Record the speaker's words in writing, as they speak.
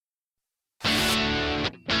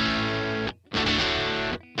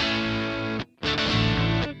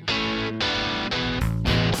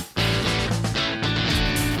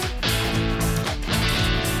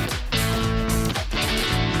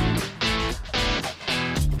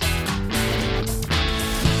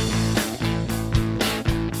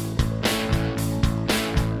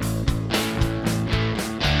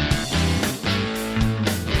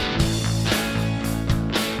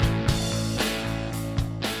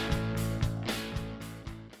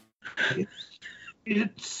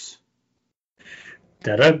It's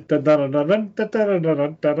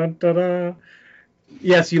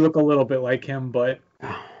yes, you look a little bit like him, but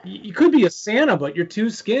you could be a Santa, but you're too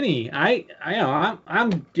skinny.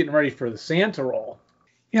 I'm getting ready for the Santa role.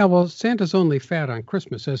 Yeah, well, Santa's only fat on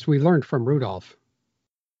Christmas, as we learned from Rudolph.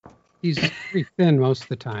 He's pretty thin most of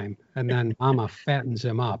the time, and then Mama fattens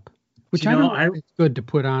him up, which I don't know. It's good to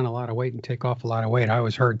put on a lot of weight and take off a lot of weight. I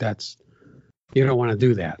always heard you don't want to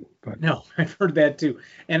do that. But no, I've heard that too.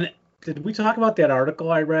 And did we talk about that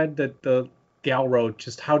article I read that the gal wrote,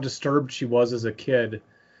 just how disturbed she was as a kid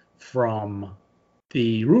from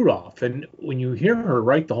the Rudolph? And when you hear her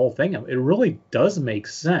write the whole thing, it really does make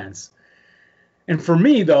sense. And for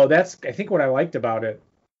me, though, that's, I think, what I liked about it.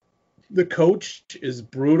 The coach is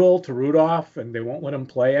brutal to Rudolph, and they won't let him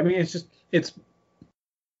play. I mean,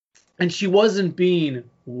 and she wasn't being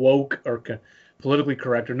woke or politically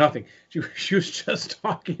correct or nothing. She was just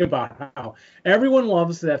talking about how everyone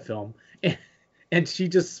loves that film, and she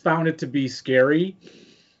just found it to be scary,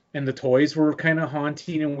 and the toys were kind of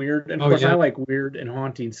haunting and weird. And of course, I like weird and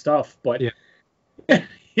haunting stuff, but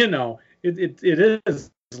you know, it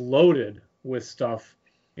is loaded with stuff,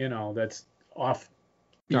 you know, that's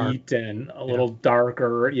offbeat and a little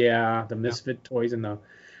darker. Yeah, the misfit toys and Now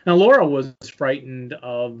Laura was frightened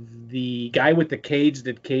of the guy with the cage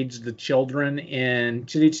that caged the children in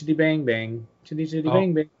Chitty Chitty Bang Bang. Chitty Chitty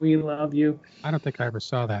Bang Bang, we love you. I don't think I ever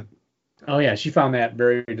saw that. Oh yeah, she found that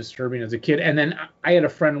very disturbing as a kid. And then I had a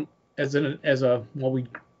friend it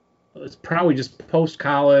was probably just post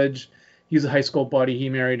college. He was a high school buddy. He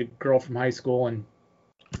married a girl from high school, and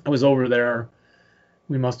I was over there.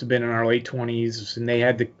 We must have been in our late 20s, and they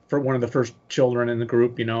had one of the first children in the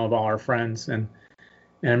group, you know, of all our friends. And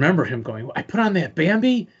I remember him going, I put on that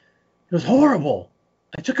Bambi. It was horrible.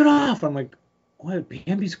 I took it off. I'm like, what?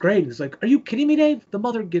 Bambi's great. He's like, are you kidding me, Dave? The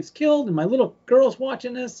mother gets killed, and my little girl's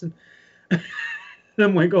watching this. And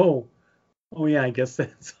I'm like, oh yeah, I guess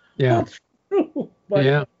that's not true.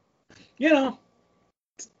 But, you know,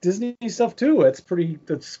 it's Disney stuff too. It's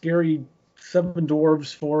that's scary Seven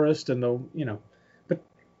Dwarfs forest and but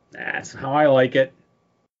that's how I like it.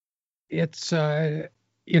 It's,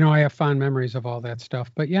 you know, I have fond memories of all that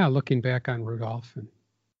stuff, but yeah, looking back on Rudolph, and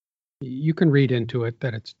you can read into it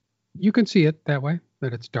that you can see it that way,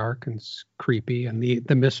 that it's dark and it's creepy, and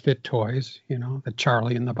the misfit toys, you know, the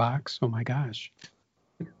Charlie in the box. Oh my gosh.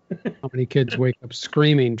 How many kids wake up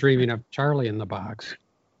screaming, dreaming of Charlie in the box?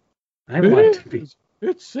 I want to be.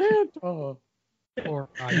 It's Santa. Or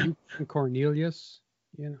you and Cornelius.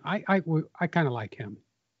 You know, I kind of like him,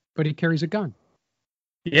 but he carries a gun.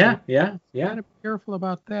 Yeah. Gotta be careful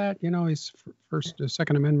about that. You know, his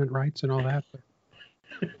Second Amendment rights and all that.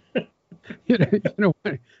 But you don't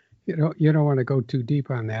want to go too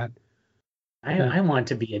deep on that. I want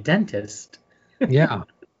to be a dentist. Yeah.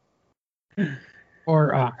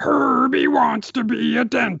 Or Herbie wants to be a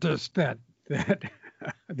dentist. That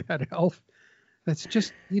elf. That's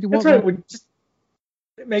just. That's right.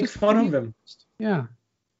 It makes fun of him. Yeah.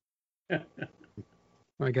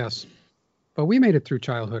 I guess. But we made it through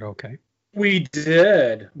childhood okay. We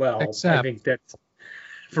did. Well, except, I think that's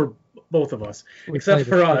for both of us. Except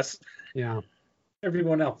for us. Yeah.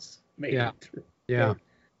 Everyone else made it through. Yeah.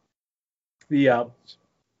 The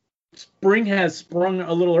spring has sprung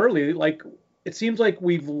a little early. Like, it seems like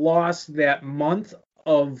we've lost that month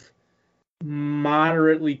of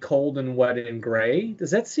moderately cold and wet and gray.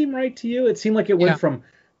 Does that seem right to you? It seemed like it went from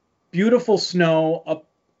beautiful snow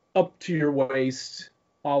up to your waist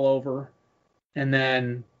all over, and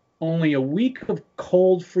then only a week of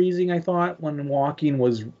cold freezing, I thought, when walking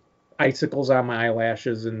was icicles on my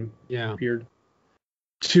eyelashes and beard,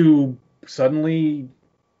 to suddenly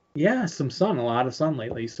some sun, a lot of sun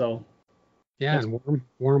lately. So and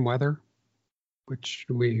warm weather, which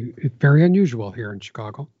it's very unusual here in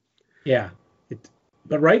Chicago. Yeah.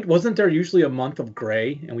 But wasn't there usually a month of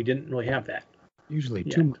gray, and we didn't really have that? Usually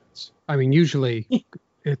 2 months. I mean, usually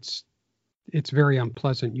it's very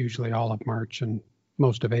unpleasant, usually all of March and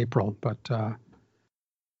most of April, but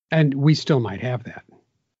and we still might have that.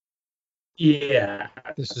 Yeah.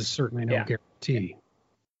 This is certainly no guarantee.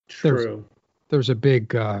 True. There's a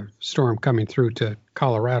big storm coming through to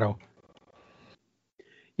Colorado.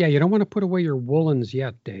 Yeah, you don't want to put away your woolens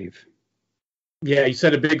yet, Dave. Yeah, you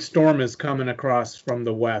said a big storm is coming across from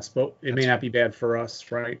the west, but it may not be bad for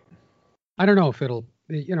us, right? I don't know if it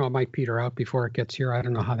might peter out before it gets here. I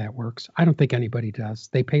don't know how that works. I don't think anybody does.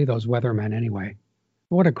 They pay those weathermen anyway.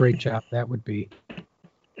 What a great job that would be.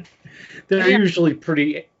 They're usually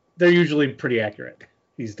pretty accurate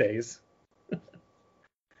these days.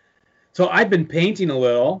 So I've been painting a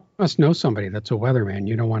little. Must know somebody that's a weatherman.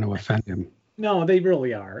 You don't want to offend him. No, they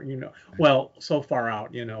really are, Well, so far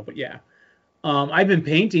out, but yeah. I've been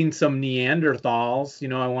painting some Neanderthals.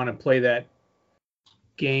 I want to play that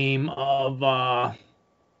game of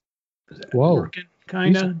is that Whoa. working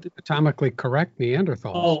kind of Atomically correct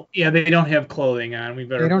Neanderthals. Oh, yeah, they don't have clothing on. We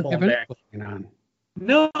better pull them back. Clothing on.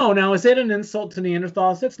 No, now is that an insult to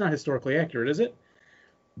Neanderthals? That's not historically accurate, is it?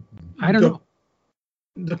 I don't know.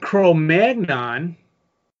 The Cro-Magnon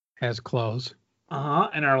has clothes.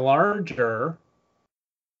 And are larger.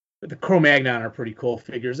 But the Cro-Magnon are pretty cool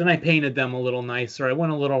figures, and I painted them a little nicer. I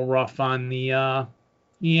went a little rough on the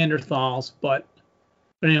Neanderthals, but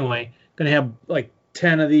anyway, gonna have like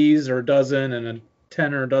 10 of these or a dozen, and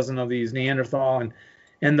 10 or a dozen of these Neanderthal,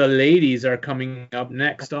 and the ladies are coming up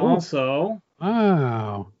next also.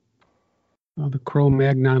 Wow. Oh, the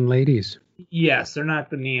Cro-Magnon ladies. Yes, they're not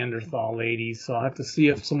the Neanderthal ladies, so I'll have to see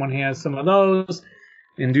if someone has some of those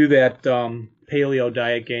and do that paleo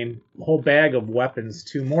diet game. A whole bag of weapons,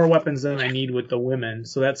 too. More weapons than I need with the women,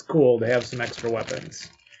 so that's cool to have some extra weapons.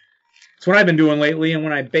 That's what I've been doing lately, and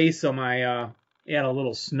when I base them, I add a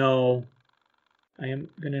little snow. I am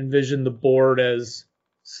going to envision the board as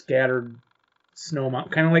scattered snow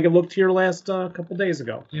mountain, kind of like it looked here last couple days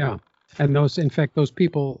ago. Yeah, and those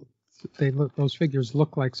people, those figures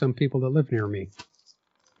look like some people that live near me.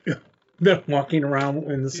 They're walking around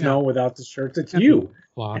in the snow without the shirts. It's you.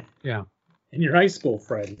 Cloth, yeah. And your high school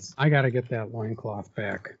friends. I got to get that loincloth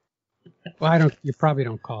back. Well, you probably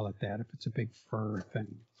don't call it that if it's a big fur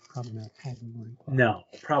thing. Probably not called a loincloth. No,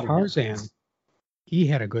 probably Tarzan, not. He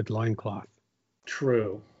had a good loincloth.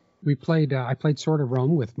 True. I played Sword of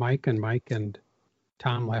Rome with Mike and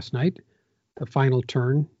Tom last night. The final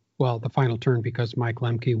turn because Mike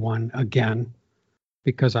Lemke won again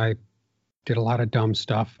because I did a lot of dumb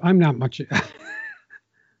stuff. I'm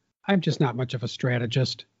just not much of a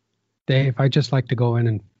strategist, Dave. I just like to go in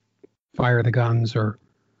and fire the guns or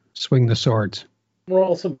swing the swords.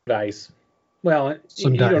 Roll some dice. Well,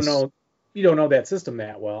 you don't know that system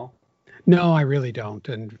that well. No, I really don't.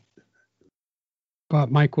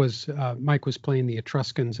 But Mike was playing the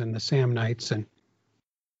Etruscans and the Samnites, and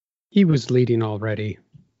he was leading already,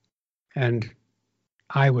 and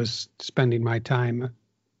I was spending my time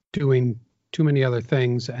doing too many other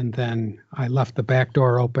things, and then I left the back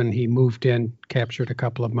door open. He moved in, captured a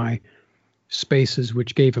couple of my spaces,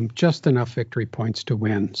 which gave him just enough victory points to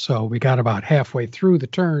win. So we got about halfway through the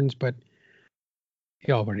turns, but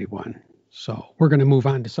he already won. So we're going to move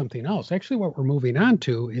on to something else. Actually, what we're moving on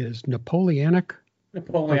to is Napoleonic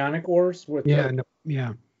Wars with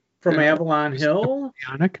from Avalon Hill.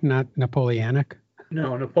 Napoleonic, not Napoleonic.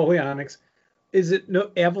 No, Napoleonics. Is it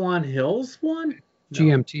Avalon Hills one? No.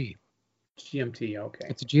 GMT. GMT, okay.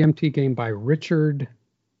 It's a GMT game by Richard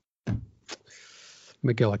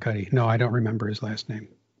McGillicuddy. No, I don't remember his last name.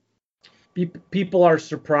 People are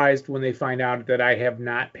surprised when they find out that I have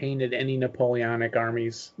not painted any Napoleonic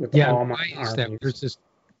armies with all my armies.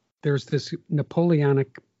 There's this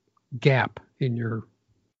Napoleonic gap in your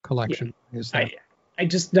collection. Yeah. I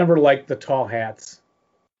just never liked the tall hats,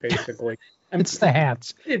 basically. It's the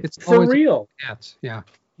hats. It's for real. Hats, yeah.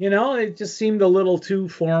 It just seemed a little too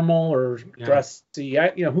formal or dressy.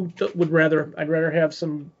 Who would rather? I'd rather have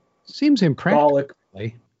some. Seems impractical,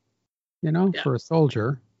 for a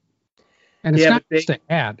soldier. And it's not just a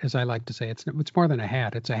hat, as I like to say. It's more than a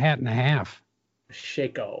hat. It's a hat and a half.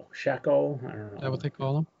 Shako. I don't know. Is that what they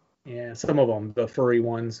call them? Yeah, some of them, the furry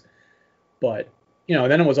ones. But,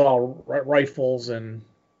 then it was all rifles and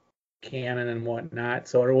cannon and whatnot.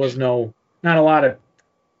 So there was not a lot of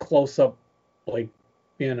close-up,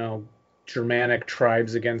 Germanic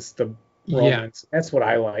tribes against the Romans. Yeah. That's what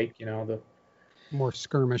I like, the more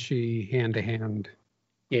skirmishy, hand-to-hand.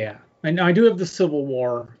 Yeah. I do have the Civil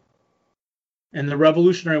War. And the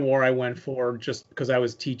Revolutionary War I went for just because I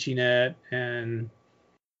was teaching it and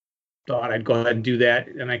thought I'd go ahead and do that,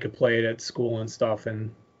 and I could play it at school and stuff.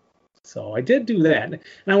 And so I did do that. And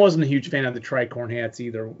I wasn't a huge fan of the tricorn hats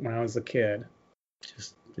either when I was a kid.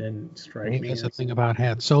 Just didn't strike me. That's the thing about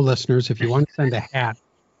hats. So, listeners, if you want to send a hat.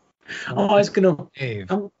 I'm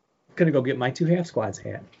gonna go get my 2 half squads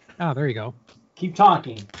hat. Oh, there you go. Keep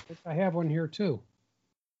talking. I have one here too.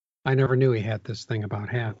 I never knew he had this thing about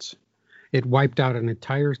hats. It wiped out an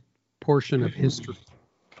entire portion of history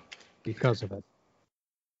because of it.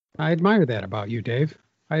 I admire that about you, Dave.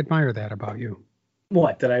 I admire that about you.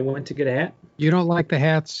 What? That I went to get a hat? You don't like the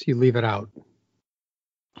hats, you leave it out.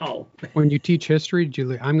 Oh. When you teach history,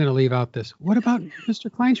 I'm going to leave out this. What about Mr.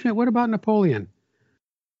 Kleinschmidt? What about Napoleon?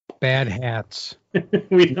 Bad hats.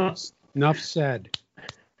 We know. Enough said.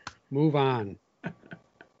 Move on.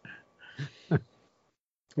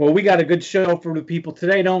 Well, we got a good show for the people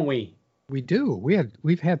today, don't we? We do.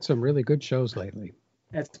 We've had some really good shows lately.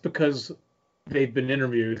 That's because they've been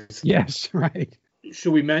interviewed. Yes, right.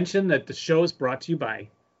 Should we mention that the show is brought to you by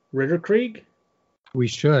Ritter Krieg? We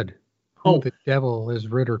should. Who the devil is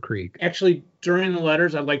Ritter Krieg? Actually, during the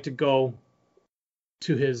letters, I'd like to go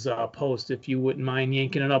to his post, if you wouldn't mind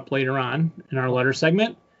yanking it up later on in our letter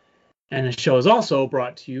segment. And the show is also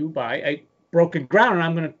brought to you by Broken Ground, and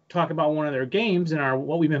I'm going to talk about one of their games in our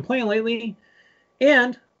what we've been playing lately.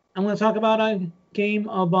 And I'm going to talk about a game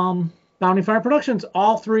of Bounty Fire Productions,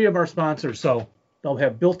 all three of our sponsors. So they'll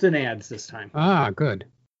have built-in ads this time. Ah, good.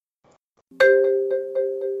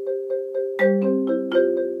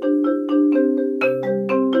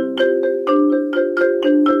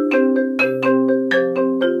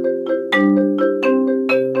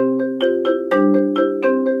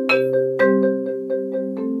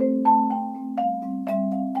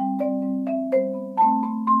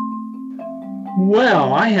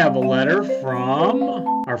 Well, I have a letter from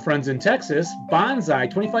our friends in Texas.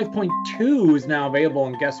 Bonsai 25.2 is now available,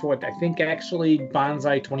 and guess what? I think actually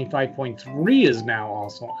Bonsai 25.3 is now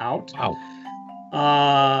also out.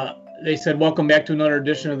 Wow. They said, welcome back to another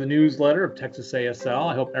edition of the newsletter of Texas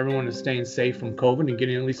ASL. I hope everyone is staying safe from COVID and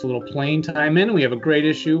getting at least a little playing time in. We have a great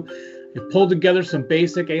issue. We've pulled together some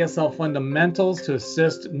basic ASL fundamentals to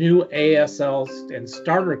assist new ASL and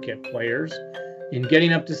starter kit players in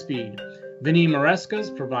getting up to speed. Vinny Maresca's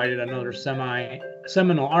provided another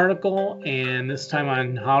seminal article, and this time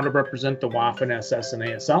on how to represent the Waffen SS and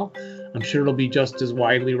ASL. I'm sure it'll be just as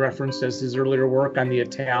widely referenced as his earlier work on the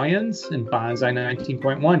Italians in Bonsai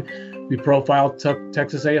 19.1. We profiled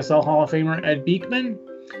Texas ASL Hall of Famer Ed Beekman,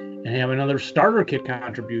 and have another starter kit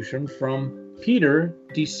contribution from Peter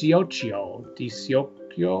DiCioccio.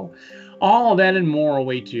 All of that and more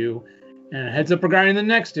await you. And a heads up regarding the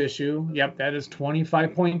next issue. Yep, that is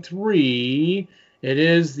 25.3. It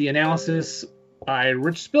is the analysis by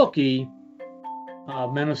Rich Spilkey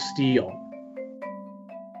of Men of Steel.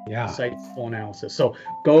 Yeah. Insightful analysis. So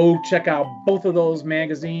go check out both of those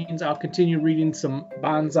magazines. I'll continue reading some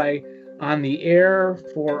Bonsai on the air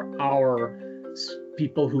for our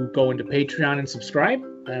people who go into Patreon and subscribe.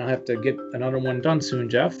 And I'll have to get another one done soon,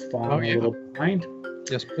 Jeff. Falling a little behind.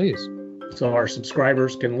 Yes, please. So our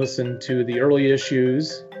subscribers can listen to the early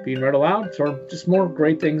issues being read aloud, or just more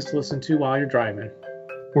great things to listen to while you're driving.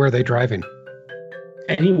 Where are they driving?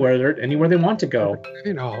 Anywhere they want to go.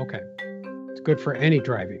 Oh, okay. It's good for any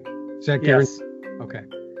driving. Is that guaranteed? Yes. Okay.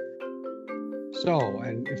 So,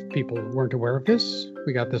 and if people weren't aware of this,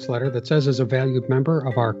 we got this letter that says, as a valued member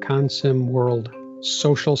of our Consim World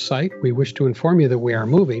social site, we wish to inform you that we are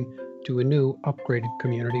moving to a new upgraded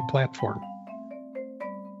community platform.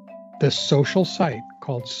 This social site,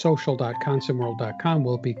 called social.consimworld.com,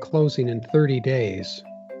 will be closing in 30 days,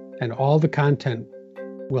 and all the content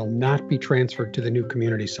will not be transferred to the new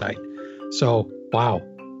community site. So, wow.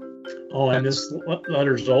 Oh, and this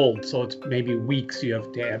letter's old, so it's maybe weeks you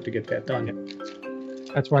have to get that done.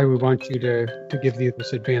 That's why we want you to give you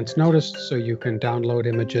this advance notice so you can download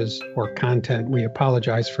images or content. We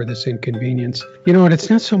apologize for this inconvenience. You know, and it's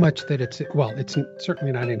not so much that it's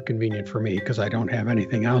certainly not inconvenient for me because I don't have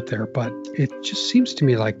anything out there, but it just seems to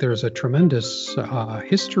me like there's a tremendous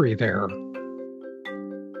history there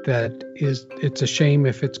that it's a shame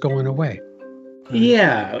if it's going away.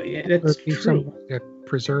 Yeah, that's true. Some way to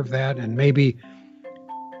preserve that, and maybe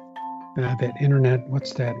that internet,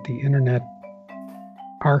 the Internet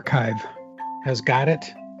Archive has got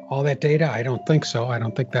it, all that data. I don't think so. I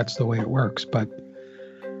don't think that's the way it works. But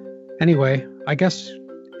anyway, I guess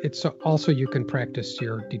it's also you can practice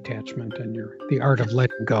your detachment and the art of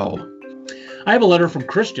letting go. I have a letter from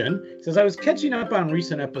Christian. He says, I was catching up on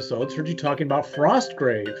recent episodes, heard you talking about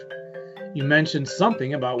Frostgrave. You mentioned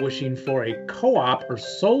something about wishing for a co-op or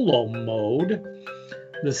solo mode.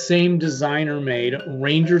 The same designer made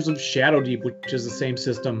Rangers of Shadowdeep, which is the same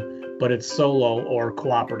system, but it's solo or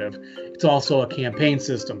cooperative. It's also a campaign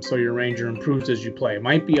system, so your ranger improves as you play. It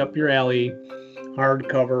might be up your alley,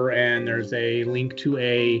 hardcover, and there's a link to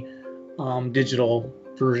a digital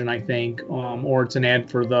version, I think, or it's an ad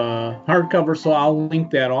for the hardcover, so I'll link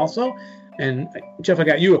that also. And Jeff, I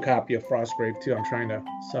got you a copy of Frostgrave too. I'm trying to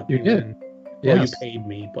suck you in. Well, yes. You paid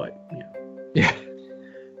me, but yeah. Yeah,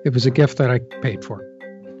 it was a gift that I paid for.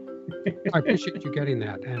 I appreciate you getting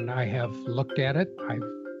that, and I have looked at it.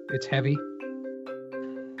 It's heavy.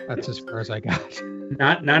 That's as far as I got.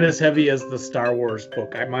 Not as heavy as the Star Wars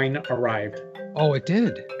book. Mine arrived. Oh, it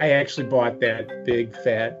did. I actually bought that big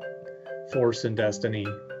fat Force and Destiny,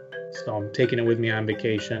 so I'm taking it with me on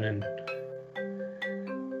vacation, and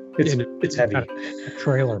it's heavy. A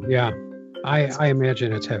trailer, yeah. I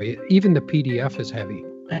imagine it's heavy. Even the PDF is heavy.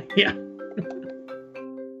 Yeah.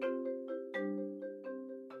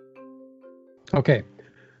 Okay.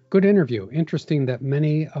 Good interview. Interesting that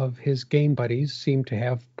many of his game buddies seem to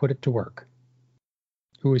have put it to work.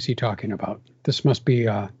 Who is he talking about? This must be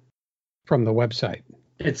from the website.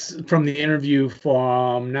 It's from the interview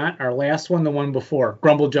from not our last one, the one before,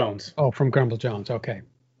 Grumble Jones. Oh, from Grumble Jones. Okay.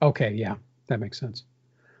 Okay, yeah, that makes sense.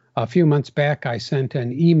 A few months back, I sent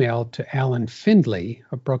an email to Alan Findley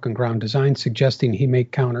of Broken Ground Design suggesting he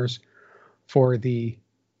make counters for the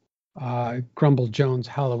Grumble Jones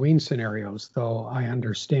Halloween scenarios, though I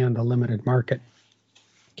understand the limited market.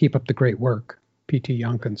 Keep up the great work, P.T.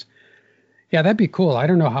 Yonkins. Yeah, that'd be cool. I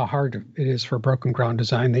don't know how hard it is for Broken Ground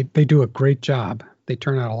Design. They do a great job. They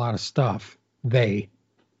turn out a lot of stuff.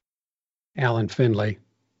 Alan Findley,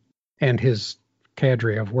 and his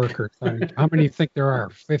cadre of workers. How many do you think there are?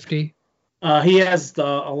 50? He has a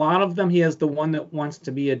lot of them. He has the one that wants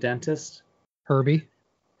to be a dentist. Herbie?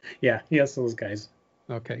 Yeah, he has those guys.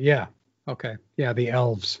 Okay, yeah. Okay, yeah, the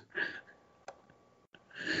elves.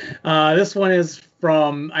 This one is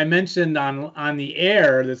from, I mentioned on the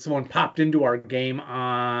air that someone popped into our game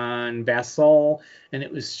on Vassal, and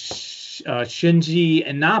it was Shinji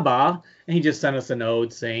Inaba, and he just sent us a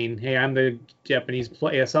note saying, hey, I'm the Japanese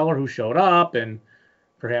seller who showed up, and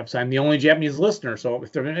perhaps I'm the only Japanese listener, so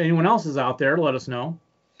if anyone else is out there, let us know.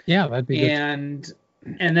 Yeah, that'd be good.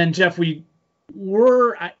 And then, Jeff, we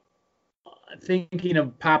were thinking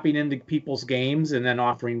of popping into people's games and then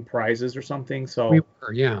offering prizes or something. So we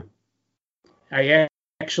were, yeah. I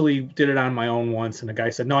actually did it on my own once, and the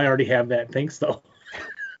guy said, no, I already have that. Thanks, though.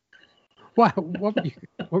 What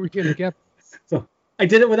were you going to get? So I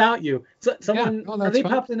did it without you. So someone, they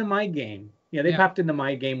fine. popped into my game. Yeah, they popped into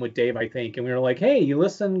my game with Dave, I think. And we were like, hey, you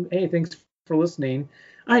listen. Hey, thanks for listening.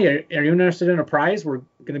 Are you interested in a prize? We're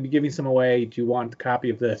going to be giving some away. Do you want a copy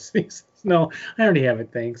of this? He says, no, I already have it.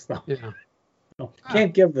 Thanks, though. Yeah. No,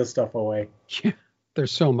 can't give this stuff away. Yeah,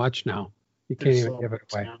 there's so much now. You can't even give it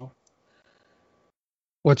away. Now.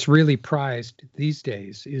 What's really prized these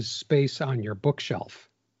days is space on your bookshelf.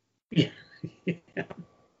 Yeah.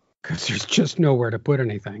 Because there's just nowhere to put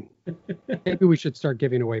anything. Maybe we should start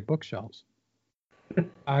giving away bookshelves.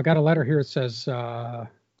 I got a letter here. It says,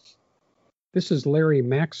 this is Larry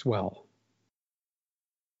Maxwell.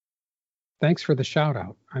 Thanks for the shout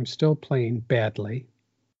out. I'm still playing badly.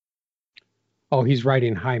 Oh, he's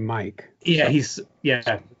writing, hi, Mike. Yeah,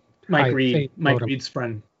 Mike Reed, Mike Reed's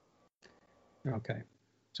friend. Okay.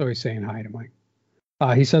 So he's saying hi to Mike.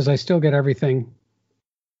 He says, I still get everything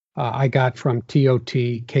I got from TOT,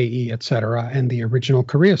 KE, etc., and the original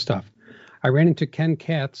Korea stuff. I ran into Ken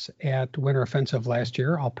Katz at Winter Offensive last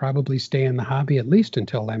year. I'll probably stay in the hobby at least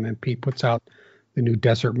until MMP puts out the new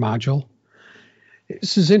Desert module.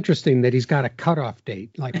 This is interesting that he's got a cutoff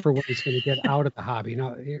date, like for when he's going to get out of the hobby.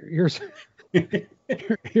 Now, here's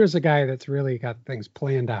a guy that's really got things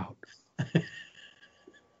planned out.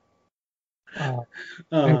 And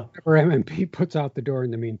whatever MMP puts out the door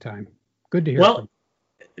in the meantime. Good to hear. Well,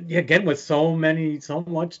 again, with so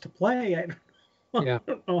much to play, I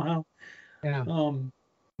don't know how. Yeah.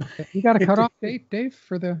 You got a cutoff date, Dave,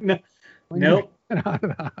 for the? Nope. Get out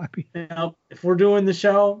of the hobby. Nope. If we're doing the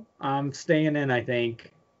show, I'm staying in, I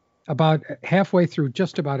think. About halfway through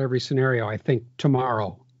just about every scenario, I think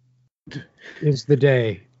tomorrow is the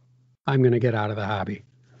day I'm going to get out of the hobby.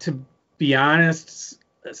 To be honest,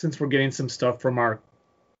 since we're getting some stuff from our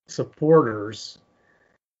supporters,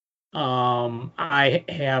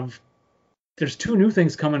 there's two new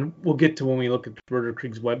things coming. We'll get to when we look at Murder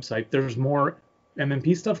Krieg's website. There's more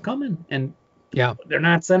MMP stuff coming, and they're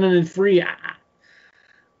not sending it free.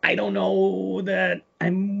 I don't know that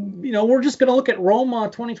we're just going to look at Roma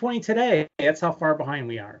 2020 today. That's how far behind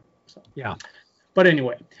we are. So. Yeah. But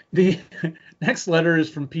anyway, the next letter is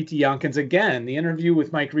from P.T. Yonkins. Again, the interview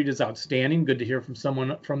with Mike Reed is outstanding. Good to hear from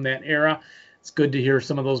someone from that era. It's good to hear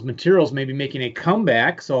some of those materials maybe making a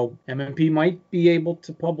comeback. So MMP might be able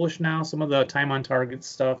to publish now some of the time on target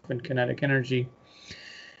stuff and kinetic energy.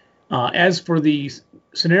 As for the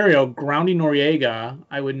scenario, Grounding Noriega,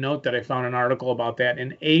 I would note that I found an article about that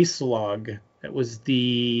in A-Slug. That was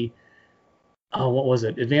the, what was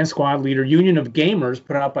it? Advanced Squad Leader Union of Gamers,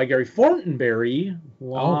 put out by Gary Fortenberry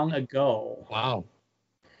long ago. Wow.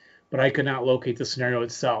 But I could not locate the scenario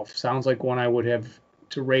itself. Sounds like one I would have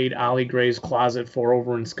to raid Ollie Gray's closet for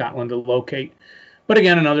over in Scotland to locate. But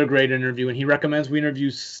again, another great interview. And he recommends we interview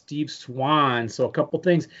Steve Swan. So a couple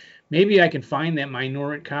things. Maybe I can find that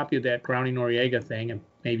minority copy of that Grounding Noriega thing and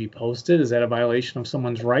maybe post it. Is that a violation of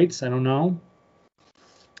someone's rights? I don't know.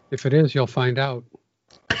 If it is, you'll find out.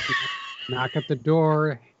 Knock at the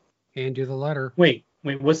door. hand you the letter. Wait,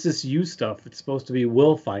 what's this you stuff? It's supposed to be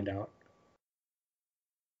we'll find out.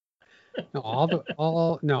 No,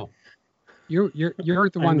 no. You're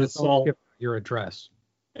the one that's give your address.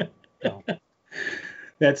 No.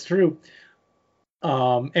 That's true.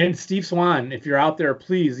 And Steve Swan, if you're out there,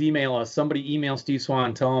 please email us. Somebody email Steve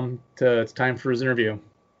Swan. Tell him it's time for his interview.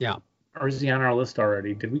 Yeah. Or is he on our list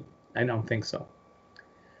already? Did we? I don't think so.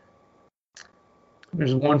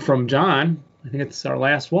 There's one from John. I think it's our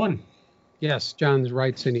last one. Yes, John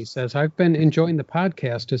writes and he says, I've been enjoying the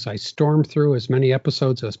podcast as I storm through as many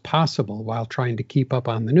episodes as possible while trying to keep up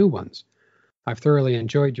on the new ones. I've thoroughly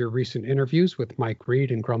enjoyed your recent interviews with Mike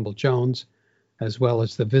Reed and Grumble Jones, as well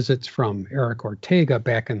as the visits from Eric Ortega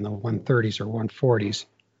back in the 130s or 140s.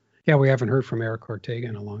 Yeah, we haven't heard from Eric Ortega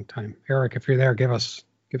in a long time. Eric, if you're there, give us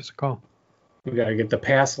a call. We got to get the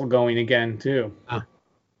Passel going again, too.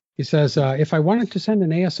 He says, if I wanted to send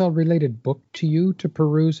an ASL-related book to you to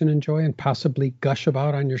peruse and enjoy and possibly gush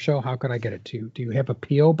about on your show, how could I get it to you? Do you have a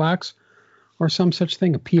P.O. box or some such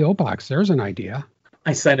thing? A P.O. box, there's an idea.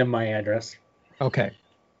 I sent him my address. Okay.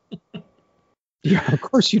 Yeah, of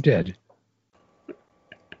course you did.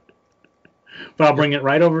 But I'll bring it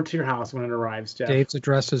right over to your house when it arrives, Jeff. Dave's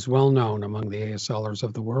address is well known among the ASLers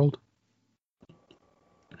of the world.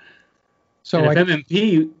 So and if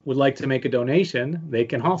MMP would like to make a donation, they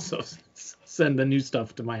can also send the new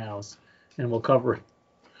stuff to my house, and we'll cover it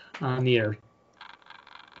on the air.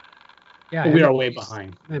 Yeah, but we are way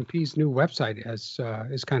behind. MMP's new website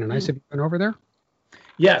is kind of nice. Have you been over there?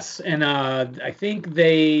 Yes, and I think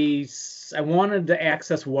I wanted to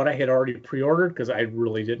access what I had already pre-ordered because I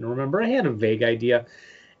really didn't remember. I had a vague idea,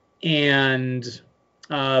 and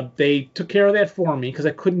they took care of that for me because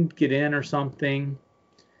I couldn't get in or something.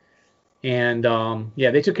 And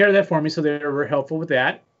they took care of that for me, so they were very helpful with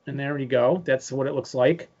that. And there you go. That's what it looks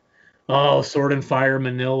like. Oh, Sword and Fire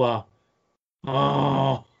Manila.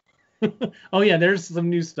 Oh. Oh, yeah, there's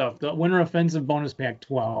some new stuff. The Winter Offensive Bonus Pack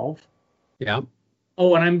 12. Yeah.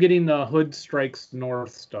 Oh, and I'm getting the Hood Strikes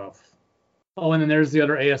North stuff. Oh, and then there's the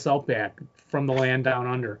other ASL pack from the Land Down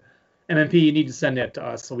Under. MMP, you need to send that to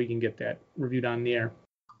us so we can get that reviewed on the air.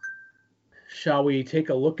 Shall we take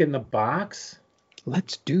a look in the box?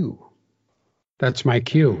 Let's do. That's my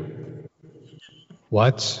cue.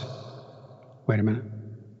 Wait a minute.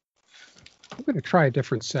 I'm going to try a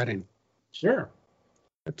different setting. Sure.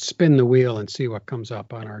 Let's spin the wheel and see what comes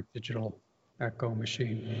up on our digital echo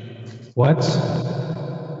machine. Oh,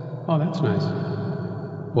 that's nice.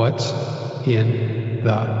 What's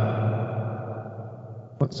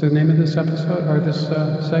the name of this episode or this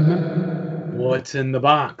segment? What's in the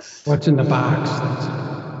box? What's in the box?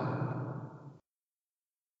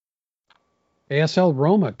 ASL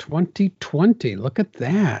Roma 2020. Look at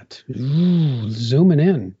that. Zooming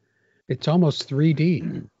in. It's almost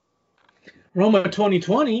 3D. Roma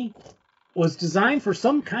 2020 was designed for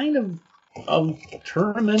some kind of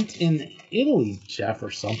tournament in Italy, Jeff,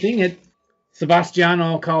 or something.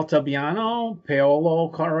 Sebastiano Caltabiano, Paolo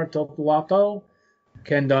Cartolato,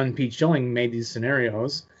 Ken Dunn, Pete Schilling made these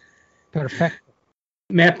scenarios. Perfect.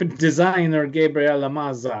 Map designer Gabriele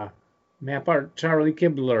Mazza. Map art Charlie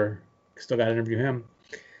Kibler. Still got to interview him.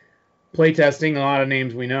 Playtesting, a lot of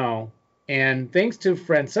names we know. And thanks to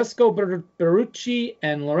Francesco Berrucci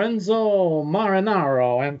and Lorenzo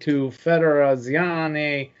Marinaro, and to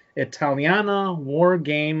Federazione Italiana, War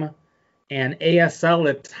Game, and ASL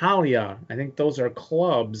Italia. I think those are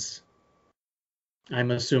clubs.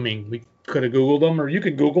 I'm assuming. We could have Googled them, or you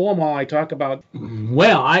could Google them while I talk about.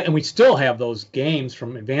 Well, and we still have those games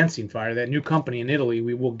from Advancing Fire, that new company in Italy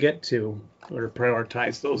we will get to. Or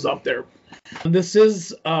prioritize those up there. This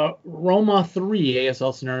is Roma 3,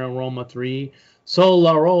 ASL scenario Roma 3,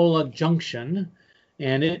 Solarola Junction,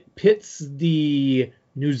 and it pits the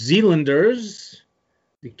New Zealanders,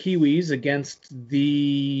 the Kiwis, against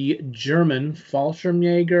the German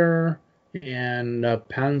Fallschirmjäger and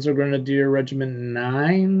Panzer Grenadier Regiment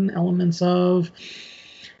 9 elements of,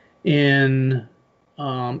 in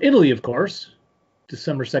Italy, of course.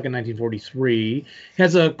 December 2nd, 1943.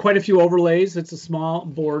 Has quite a few overlays. It's a small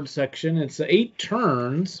board section. It's 8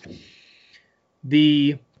 turns.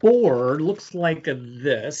 The board looks like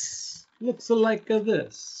this.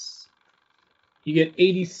 You get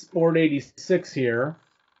 84 to 86 here.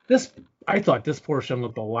 I thought this portion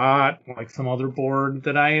looked a lot like some other board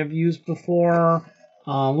that I have used before.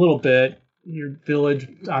 A little bit. Your village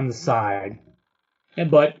on the side.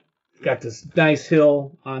 But got this nice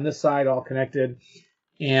hill on this side, all connected.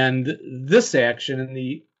 And this action in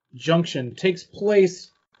the junction takes place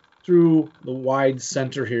through the wide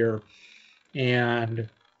center here. And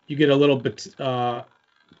you get a little bit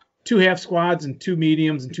 2 half squads and 2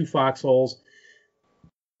 mediums and 2 foxholes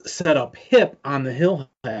set up hip on the hill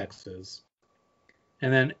hexes.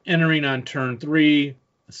 And then entering on turn 3,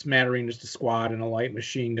 a smattering, just a squad and a light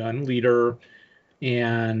machine gun leader.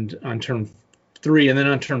 And on turn 3, and then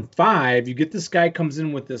on turn 5, you get this guy comes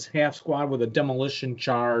in with this half squad with a demolition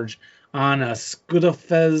charge on a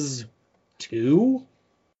Skudafez 2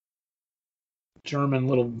 German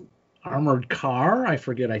little armored car. I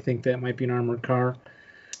forget. I think that might be an armored car.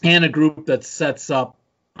 And a group that sets up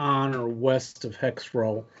on or west of hex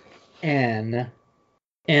row N.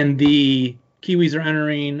 And the Kiwis are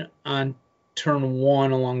entering on turn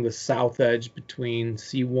 1 along the south edge between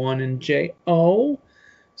C1 and JO.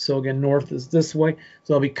 So again, north is this way.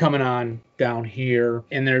 So they'll be coming on down here.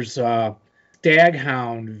 And there's a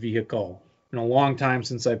Staghound vehicle. In a long time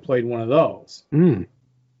since I played one of those.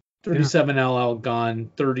 37 LL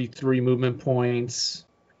gun, 33 movement points.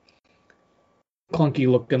 Clunky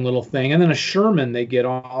looking little thing. And then a Sherman they get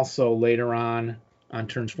also later on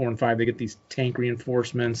turns 4 and 5. They get these tank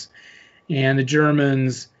reinforcements. And the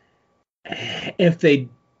Germans, if they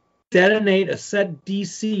detonate a set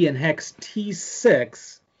DC in hex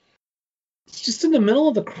T6, it's just in the middle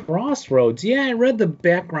of the crossroads. Yeah, I read the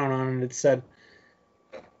background on it. It said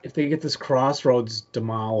if they get this crossroads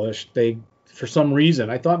demolished, for some reason,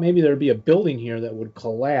 I thought maybe there'd be a building here that would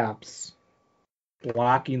collapse,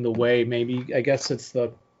 blocking the way. Maybe, I guess it's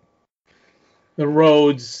the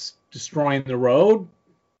roads destroying the road.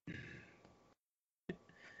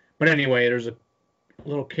 But anyway, there's a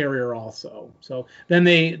little carrier also. So then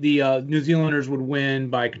the New Zealanders would win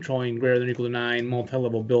by controlling greater than or equal to 9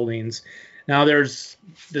 multi-level buildings. Now there's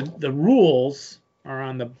the rules are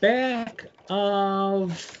on the back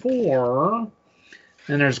of 4,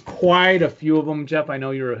 and there's quite a few of them. Jeff, I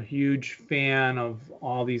know you're a huge fan of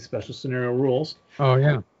all these special scenario rules. Oh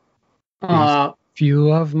yeah.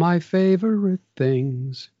 Few of my favorite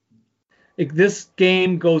things. This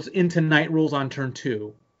game goes into night rules on turn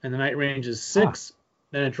 2, and the night range is 6.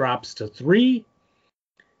 Then it drops to 3,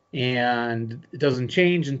 and it doesn't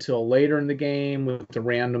change until later in the game with the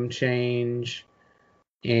random change.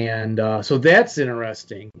 And so that's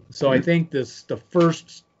interesting. So I think the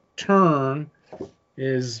first turn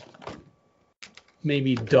is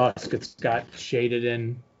maybe dusk. It's got shaded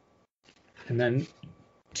in, and then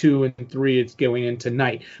 2 and 3 it's going into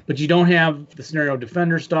night. But you don't have the scenario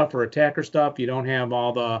defender stuff or attacker stuff. You don't have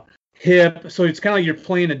all the hip. So it's kind of like you're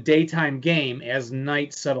playing a daytime game as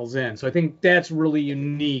night settles in. So I think that's really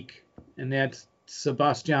unique, and that's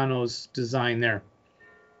Sebastiano's design there.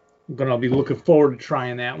 I'm going to be looking forward to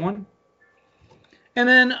trying that one. And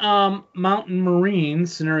then Mountain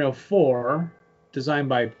Marines, Scenario 4, designed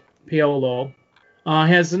by Paolo,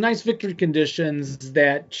 has the nice victory conditions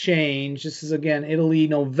that change. This is, again, Italy,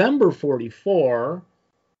 November 44,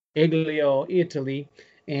 Eglio, Italy.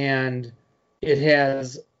 And it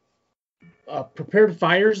has a prepared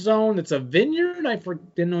fire zone. It's a vineyard. I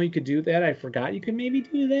didn't know you could do that. I forgot you could maybe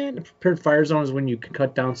do that. A prepared fire zone is when you can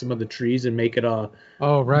cut down some of the trees and make it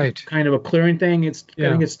kind of a clearing thing. I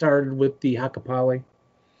think it started with the Hakapale.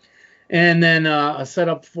 And then a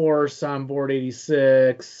setup force on board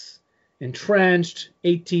 86, entrenched,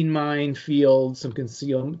 18 minefields, some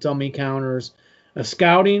concealed dummy counters, a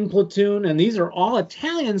scouting platoon, and these are all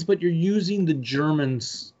Italians, but you're using the German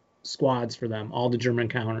squads for them, all the German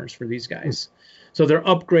counters for these guys. So they're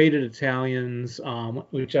upgraded Italians,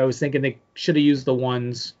 which I was thinking they should have used the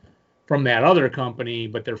ones from that other company,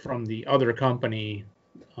 but they're from the other company,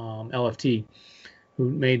 LFT, who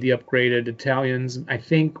made the upgraded Italians. I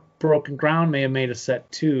think Broken Ground may have made a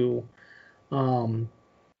set too. And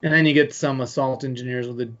then you get some assault engineers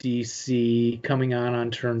with a DC coming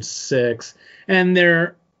on turn 6. And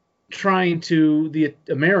they're trying to, the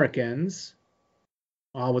Americans,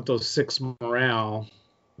 with those 6 morale,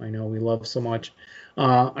 I know we love so much,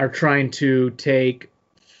 are trying to take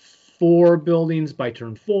 4 buildings by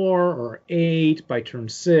turn 4, or 8 by turn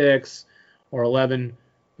 6, or 11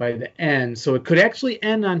 by the end. So it could actually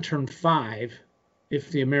end on turn 5 if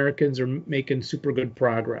the Americans are making super good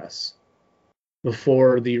progress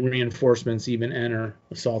before the reinforcements even enter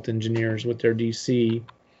assault engineers with their DC.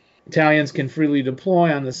 Italians can freely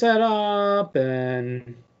deploy on the setup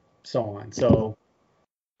and so on. So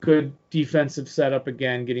good defensive setup,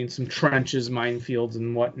 again, getting some trenches, minefields,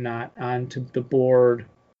 and whatnot onto the board.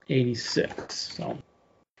 86. So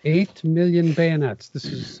 8 million bayonets.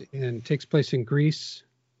 This takes place in Greece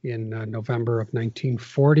in November of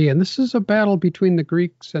 1940, and this is a battle between the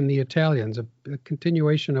Greeks and the Italians, a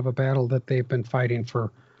continuation of a battle that they've been fighting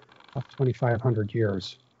for 2,500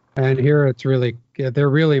 years. And here it's really, they're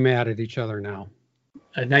really mad at each other now.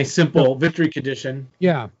 A nice simple victory condition.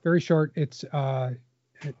 Yeah, very short. It's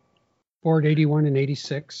board 81 and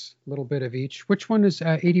 86, a little bit of each. Which one is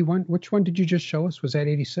 81? Which one did you just show us? Was that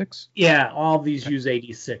 86? Yeah, all of these use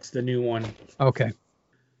 86, the new one. Okay.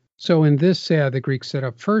 So in this, the Greeks set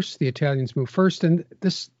up first, the Italians move first, and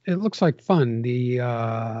this, it looks like fun.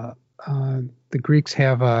 The Greeks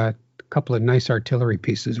have a couple of nice artillery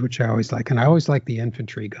pieces, which I always like, and I always like the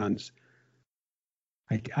infantry guns.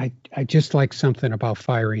 I just like something about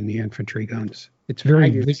firing the infantry guns. It's very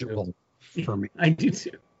visual for me. I do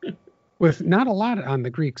too. With not a lot on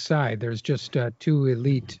the Greek side, there's just 2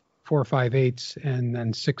 elite 4.58s and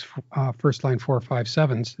then 6 first line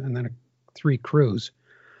 4.57s, and then 3 crews.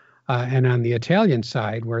 And on the Italian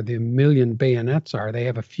side, where the million bayonets are, they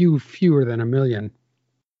have a few fewer than a million.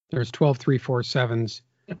 There's 12 3.47s,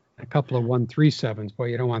 a couple of 1.37s. Boy,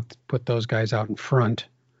 you don't want to put those guys out in front,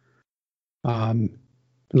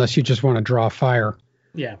 unless you just want to draw fire.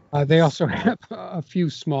 Yeah. They also have a few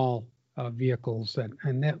small vehicles,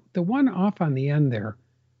 and the one off on the end there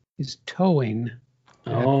is towing.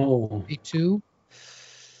 Oh. 2.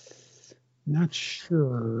 Not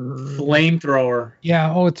sure. Flamethrower.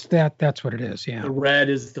 Yeah. Oh, it's that. That's what it is. Yeah. The red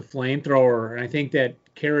is the flamethrower, and I think that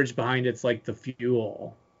carriage behind it's like the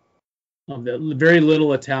fuel. Of the very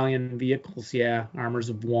little Italian vehicles, yeah, armors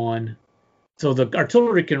of 1. So the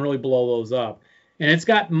artillery can really blow those up. And it's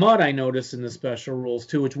got mud, I noticed, in the special rules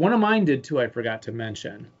too, which one of mine did too. I forgot to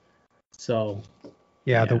mention. So.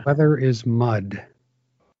 Yeah, the weather is mud.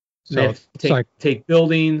 So take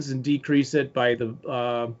buildings and decrease it by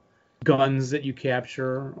the guns that you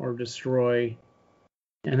capture or destroy.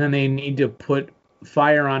 And then they need to put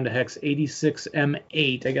fire onto hex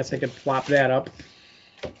 86M8. I guess I could plop that up.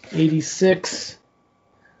 86.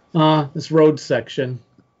 This road section.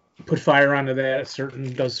 Put fire onto that.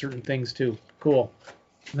 Does certain things too. Cool.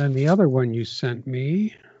 Then the other one you sent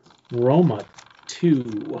me. Roma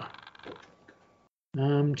 2.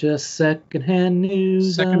 Just secondhand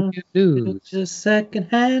news. Secondhand news. Just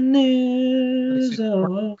secondhand news.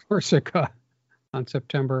 Corsica on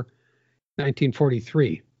September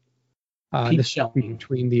 1943. This is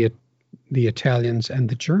between the Italians and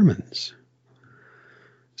the Germans.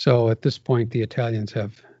 So at this point, the Italians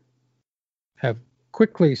have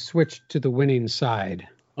quickly switched to the winning side.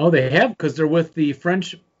 Oh, they have, because they're with the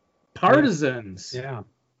French partisans. Yeah.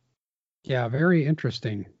 Yeah, very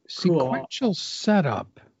interesting. Cool. Sequential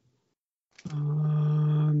setup.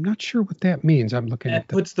 I'm not sure what that means. I'm looking at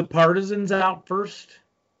puts the partisans out first,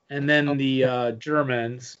 and then the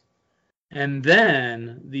Germans, and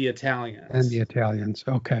then the Italians. And the Italians,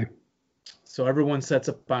 okay. So everyone sets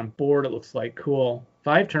up on board. It looks like cool.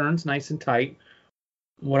 5 turns, nice and tight.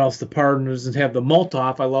 What else? The partisans have the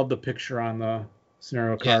Molotov. I love the picture on the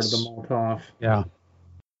scenario card of the Molotov. Yeah.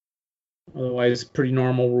 Otherwise, pretty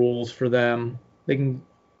normal rules for them. They can,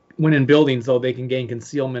 when in buildings, though, they can gain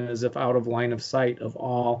concealment as if out of line of sight of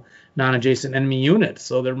all non-adjacent enemy units.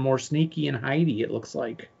 So they're more sneaky and hidey, it looks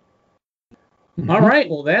like. Mm-hmm. All right,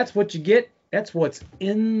 well, that's what you get. That's what's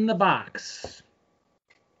in the box.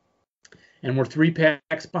 And we're 3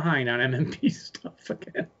 packs behind on MMP stuff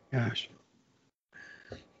again. Gosh.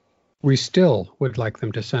 We still would like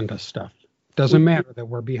them to send us stuff. Doesn't matter that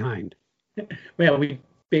we're behind. Well, we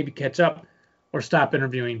maybe catch up or stop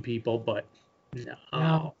interviewing people, but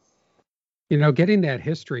no. You know, getting that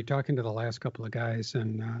history, talking to the last couple of guys,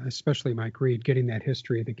 and especially Mike Reed, getting that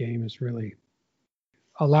history of the game is really,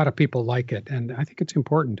 a lot of people like it, and I think it's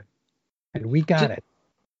important. And we got it.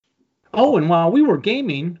 Oh, and while we were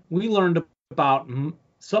gaming, we learned about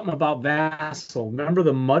something about Vassal. Remember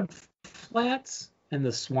the mud flats and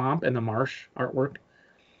the swamp and the marsh artwork?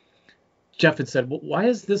 Jeff had said, well, why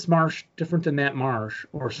is this marsh different than that marsh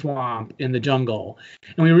or swamp in the jungle?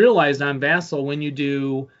 And we realized on Vassal, when you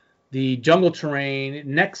do the jungle terrain,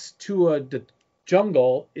 next to the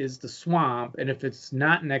jungle is the swamp. And if it's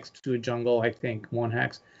not next to a jungle, I think 1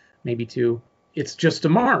 hex, maybe 2, it's just a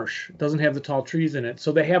marsh. It doesn't have the tall trees in it.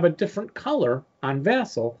 So they have a different color on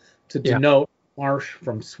Vassal to denote marsh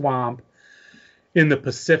from swamp in the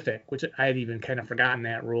Pacific, which I had even kind of forgotten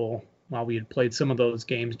that rule while we had played some of those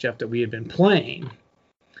games, Jeff, that we had been playing.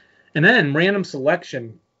 And then random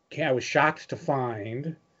selection, I was shocked to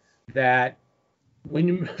find that when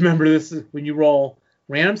you remember this, when you roll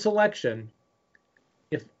random selection,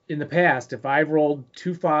 if in the past, if I've rolled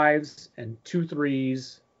 2 5s and 2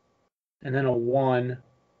 3s and then a 1,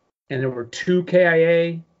 and there were 2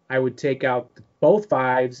 KIA, I would take out both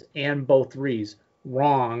 5s and both 3s.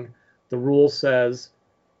 Wrong. The rule says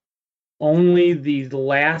only the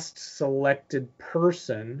last selected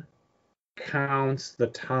person counts the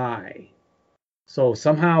tie. So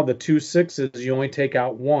somehow the 2 6s, you only take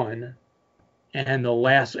out one. And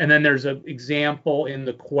then there's an example in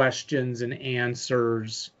the questions and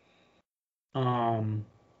answers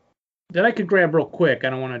that I could grab real quick. I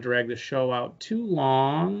don't want to drag the show out too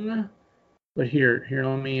long. But here,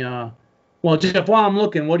 let me, well, Jeff, while I'm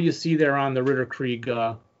looking, what do you see there on the Ritter Krieg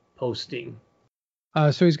posting?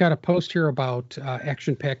 So he's got a post here about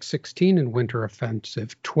Action Pack 16 and Winter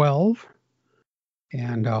Offensive 12.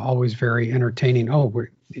 And always very entertaining. Oh,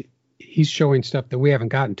 he's showing stuff that we haven't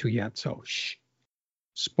gotten to yet. So, shh.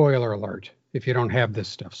 Spoiler alert. If you don't have this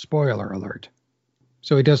stuff, spoiler alert.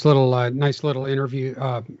 So he does nice little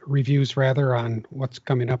reviews rather on what's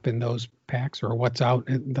coming up in those packs or what's out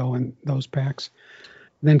in those packs.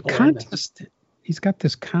 Then contest. He's got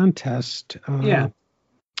this contest. Yeah.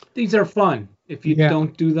 These are fun. If you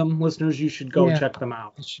don't do them, listeners, you should go check them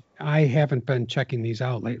out. I haven't been checking these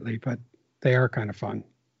out lately, but they are kind of fun.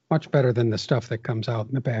 Much better than the stuff that comes out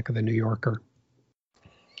in the back of the New Yorker.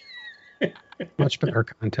 Much better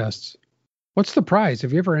contests. What's the prize?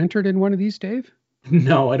 Have you ever entered in one of these, Dave?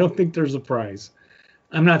 No, I don't think there's a prize.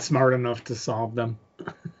 I'm not smart enough to solve them.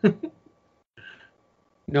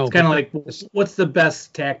 No, it's kind of like, what's the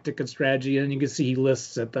best tactic and strategy? And you can see he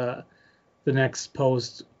lists at the next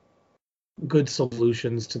post good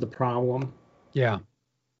solutions to the problem. Yeah.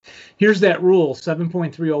 Here's that rule,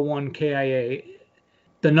 7.301 KIA.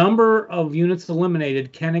 The number of units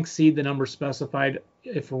eliminated can exceed the number specified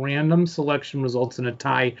if random selection results in a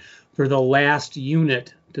tie for the last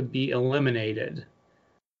unit to be eliminated.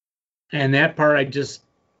 And that part, I just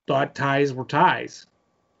thought ties were ties.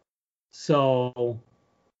 So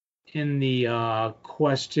in the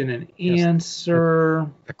question and answer.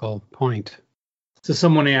 Point. So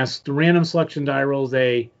someone asked, the random selection die rolls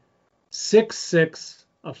a 6, 6,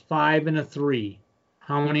 a 5, and a 3.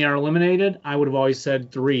 How many are eliminated? I would have always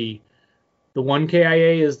said 3. The 1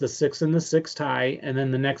 KIA is the 6 and the 6 tie, and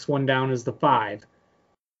then the next one down is the 5.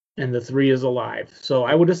 And the 3 is alive. So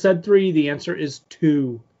I would have said 3. The answer is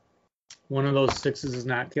 2. One of those 6s is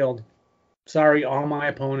not killed. Sorry, all my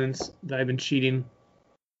opponents that I've been cheating.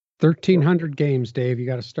 1,300 games, Dave. You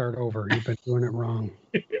got to start over. You've been doing it wrong.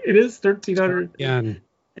 It is 1,300. Again.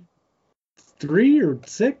 3 or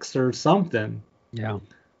 6 or something. Yeah.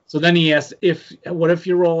 So then he asked, what if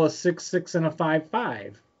you roll a 6, 6, and a 5,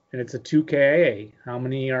 5, and it's a 2 KIA? How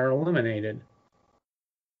many are eliminated?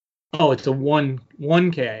 Oh, it's a 1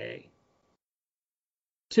 KIA.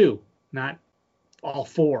 2, not all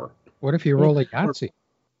 4. What if you roll a Yahtzee?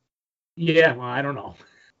 Yeah, well, I don't know.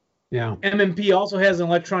 Yeah. MMP also has an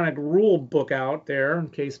electronic rule book out there in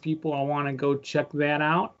case people want to go check that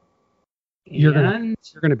out. You're going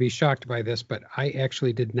to be shocked by this, but I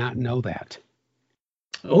actually did not know that.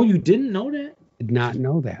 Oh, you didn't know that? Did not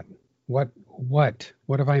know that. What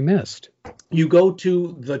have I missed? You go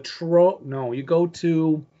to you go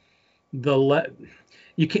to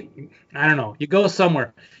you can, I don't know. You go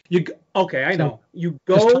somewhere. I know. You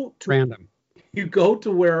go to random. You go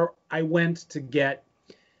to where I went to get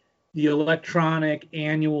the electronic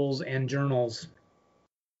annuals and journals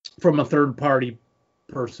from a third-party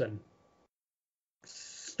person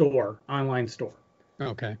online store.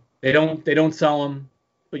 Okay. They don't sell them,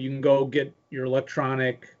 but you can go get your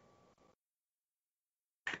electronic,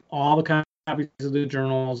 all the copies of the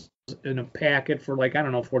journals in a packet for like, I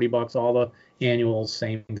don't know, $40, all the annuals,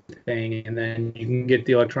 same thing. And then you can get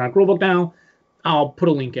the electronic rulebook now. I'll put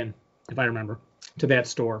a link in, if I remember, to that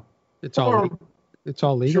store. It's all legal?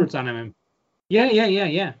 Sure, it's on MM.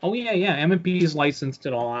 Yeah. Oh, yeah. MMP's licensed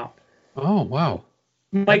it all out. Oh, wow.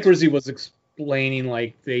 Mike Rizzi was explaining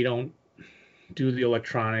like they don't do the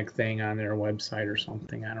electronic thing on their website or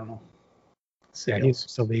something. I don't know. Yeah, he's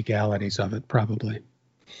the legalities of it, probably.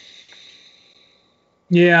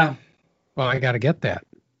 Yeah. Well, I got to get that.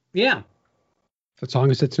 Yeah. As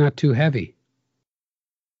long as it's not too heavy.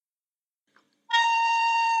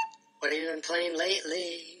 What have you been playing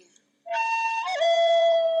lately?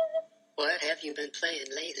 What have you been playing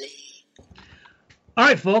lately? All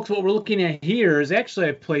right, folks, what we're looking at here is actually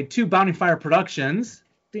I've played 2 Bounty Fire productions.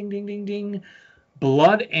 Ding, ding, ding, ding.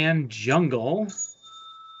 Blood and Jungle.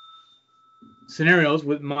 Scenarios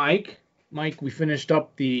with Mike. Mike, we finished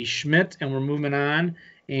up the Schmidt, and we're moving on.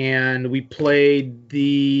 And we played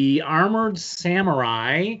the Armored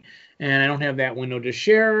Samurai. And I don't have that window to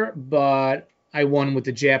share, but I won with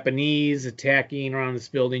the Japanese attacking around this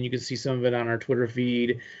building. You can see some of it on our Twitter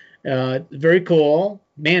feed. Very cool.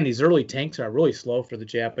 Man, these early tanks are really slow for the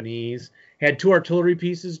Japanese. Had 2 artillery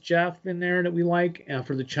pieces, Jeff, in there that we like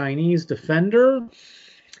for the Chinese defender.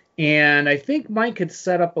 And I think Mike had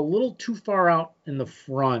set up a little too far out in the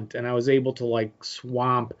front, and I was able to like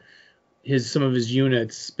swamp some of his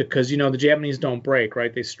units, because the Japanese don't break,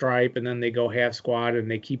 right? They stripe and then they go half squad and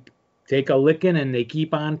they take a licking and they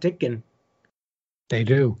keep on ticking. They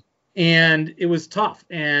do. And it was tough,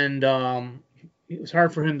 and it was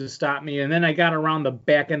hard for him to stop me. And then I got around the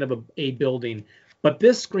back end of a building. But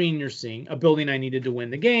this screen you're seeing, a building I needed to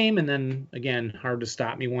win the game, and then again, hard to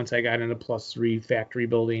stop me once I got into +3 factory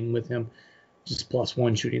building with him. Just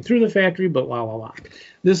 +1 shooting through the factory, but la.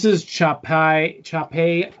 This is Chape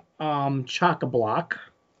Chock-a-Block,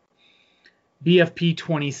 BFP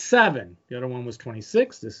 27. The other one was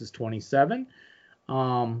 26. This is 27.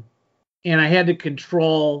 And I had to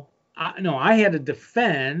control. I had to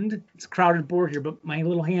defend. It's a crowded board here, but my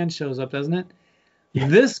little hand shows up, doesn't it? Yeah.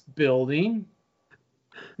 This building.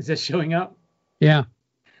 Is that showing up? Yeah.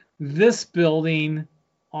 This building,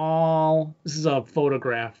 this is a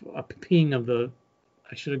photograph, a ping of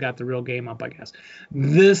I should have got the real game up, I guess.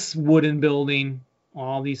 This wooden building,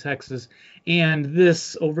 all these hexes, and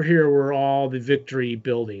this over here were all the victory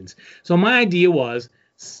buildings. So my idea was,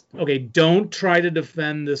 okay, don't try to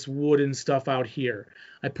defend this wooden stuff out here.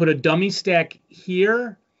 I put a dummy stack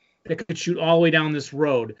here that could shoot all the way down this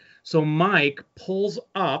road. So Mike pulls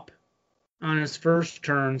up on his first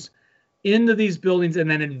turns into these buildings and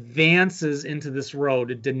then advances into this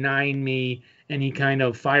road, denying me any kind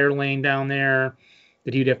of fire lane down there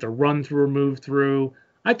that he'd have to run through or move through.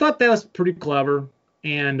 I thought that was pretty clever,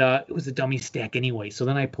 and it was a dummy stack anyway, so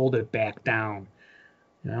then I pulled it back down,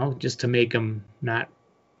 just to make him not,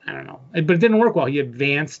 I don't know. But it didn't work well. He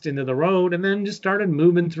advanced into the road and then just started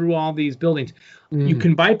moving through all these buildings. You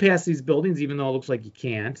can bypass these buildings even though it looks like you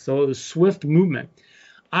can't, so it was swift movement.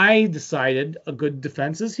 I decided a good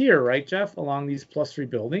defense is here, right, Jeff, along these +3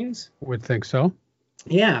 buildings? Would think so.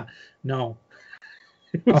 Yeah. No.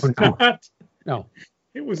 It was not. No.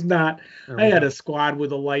 It was not. I had a squad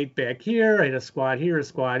with a light back here. I had a squad here,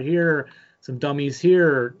 some dummies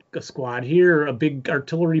here, a squad here, a big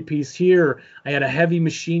artillery piece here. I had a heavy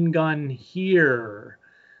machine gun here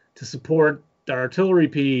to support the artillery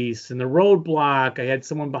piece and the roadblock. I had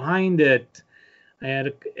someone behind it. I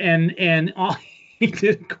had and all he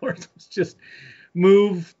did, of course, was just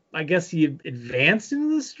move. I guess he advanced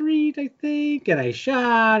into the street, I think, and I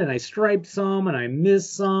shot, and I striped some, and I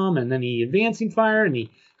missed some, and then he advancing fire, and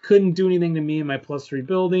he couldn't do anything to me in my +3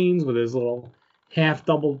 buildings with his little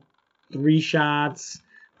half-double 3 shots,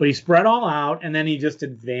 but he spread all out, and then he just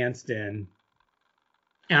advanced in,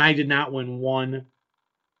 and I did not win one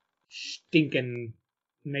stinking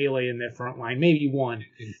melee in that front line, maybe one.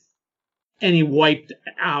 And he wiped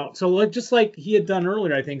out. So just like he had done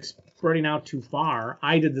earlier, I think, spreading out too far,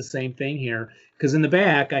 I did the same thing here. Because in the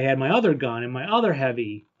back, I had my other gun and my other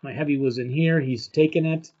heavy. My heavy was in here. He's taken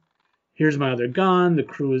it. Here's my other gun. The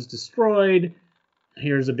crew is destroyed.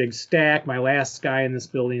 Here's a big stack. My last guy in this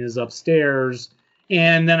building is upstairs.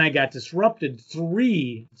 And then I got disrupted.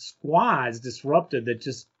 3 squads disrupted that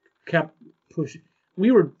just kept pushing. We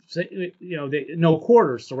were, no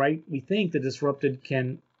quarters. So, right, we think the disrupted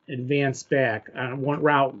can advance back on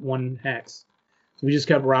one hex. So we just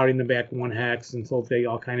kept routing them back 1 hex until they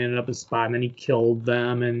all kind of ended up in spot, and then he killed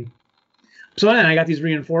them. And so then I got these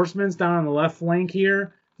reinforcements down on the left flank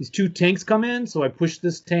here. These 2 tanks come in, so I pushed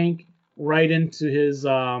this tank right into his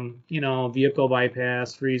vehicle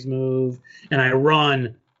bypass, freeze move, and I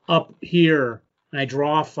run up here and I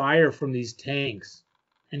draw fire from these tanks,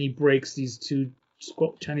 and he breaks these 2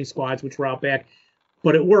 Chinese squads which were out back.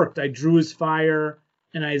 But it worked. I drew his fire.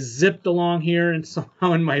 And I zipped along here, and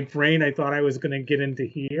somehow in my brain I thought I was going to get into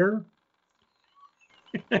here.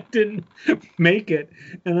 I didn't make it.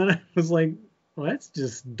 And then I was like, well, that's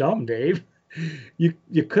just dumb, Dave.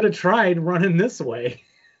 You could have tried running this way.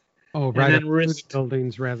 Oh, right. And then risk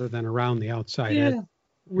buildings rather than around the outside. Yeah.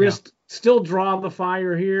 Still draw the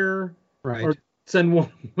fire here. Right. Or send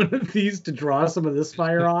one of these to draw some of this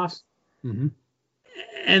fire off. Mm-hmm.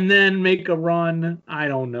 And then make a run. I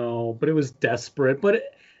don't know, but it was desperate.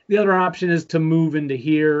 But the other option is to move into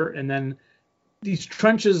here, and then these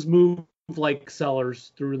trenches move like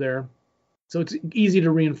cellars through there. So it's easy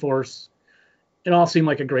to reinforce. It all seemed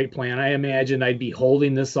like a great plan. I imagined I'd be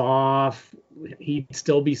holding this off. He'd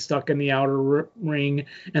still be stuck in the outer ring,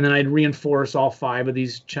 and then I'd reinforce all 5 of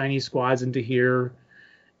these Chinese squads into here,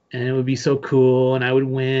 and it would be so cool, and I would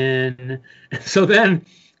win. So then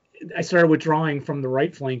I started withdrawing from the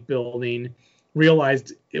right flank building,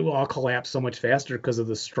 realized it will all collapse so much faster because of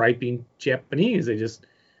the striping Japanese. They just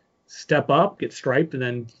step up, get striped, and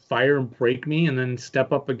then fire and break me, and then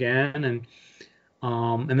step up again, and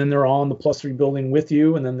then they're all in the +3 building with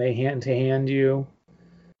you, and then they hand you.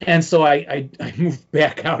 And so I moved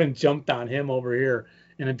back out and jumped on him over here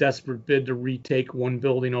in a desperate bid to retake one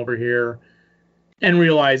building over here, and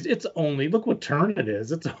realized it's only, look what turn it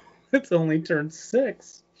is. It's only turn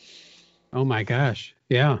 6. Oh my gosh.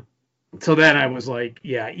 Yeah. So then I was like,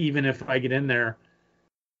 yeah, even if I get in there,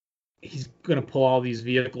 he's going to pull all these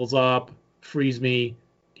vehicles up, freeze me.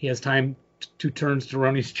 He has time 2 turns to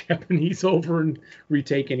run his Japanese over and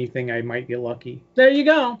retake anything. I might get lucky. There you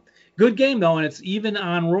go. Good game, though, and it's even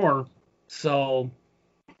on Roar. So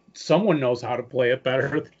someone knows how to play it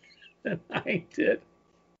better than I did.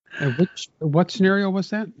 And what scenario was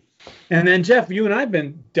that? And then, Jeff, you and I have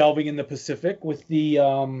been delving in the Pacific with the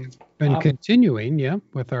continuing, yeah,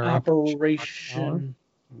 with our Operation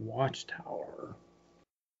Watchtower.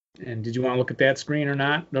 And did you want to look at that screen or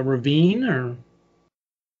not? The ravine, or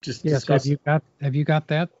just discuss? Have you got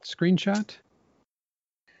that screenshot?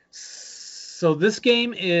 So this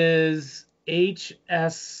game is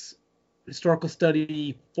HS Historical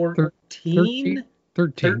Study 14?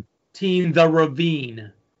 13. The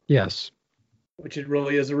Ravine. Yes. Which it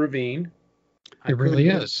really is a ravine. It really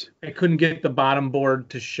is. I couldn't get the bottom board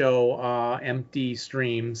to show empty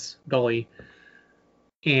streams, gully.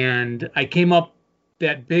 And I came up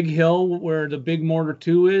that big hill where the big mortar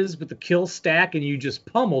 2 is with the kill stack, and you just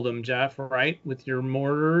pummeled them, Jeff, right? With your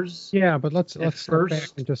mortars. Yeah, but let's step back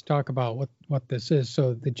and just talk about what this is.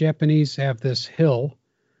 So the Japanese have this hill,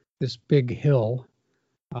 this big hill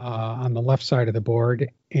on the left side of the board,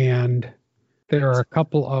 and there are a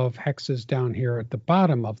couple of hexes down here at the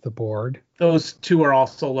bottom of the board. Those 2 are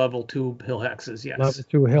also level 2 hill hexes, yes. Level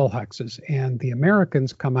 2 hill hexes. And the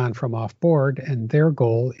Americans come on from off board, and their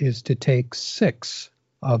goal is to take 6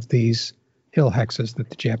 of these hill hexes that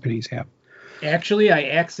the Japanese have. Actually, I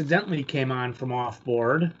accidentally came on from off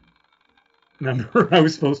board. Remember, I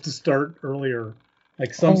was supposed to start earlier.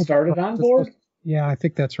 Like some started on board? Yeah, I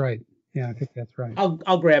think that's right.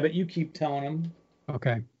 I'll grab it. You keep telling them.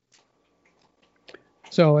 Okay.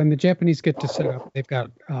 So, and the Japanese get to set up, they've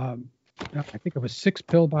got, I think it was 6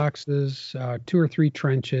 pillboxes, 2 or 3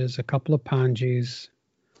 trenches, a couple of ponjis,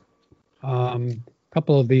 a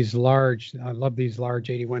couple of these large, I love these large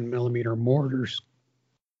 81 millimeter mortars,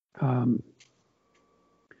 and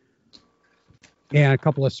a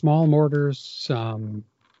couple of small mortars, a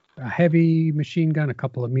heavy machine gun, a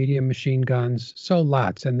couple of medium machine guns, so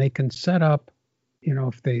lots. And they can set up,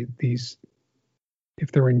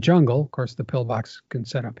 if they're in jungle, of course, the pillbox can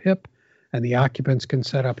set up hip, and the occupants can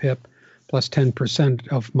set up hip, plus 10%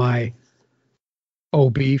 of my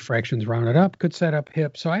OB, fractions rounded up, could set up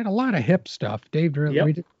hip. So I had a lot of hip stuff. Dave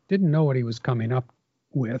really didn't know what he was coming up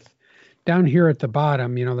with. Down here at the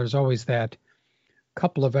bottom, there's always that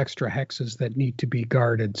couple of extra hexes that need to be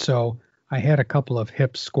guarded. So I had a couple of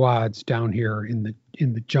hip squads down here in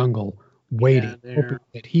the jungle waiting, hoping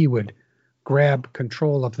that he would grab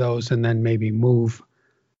control of those and then maybe move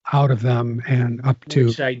out of them and up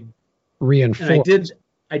to reinforce. And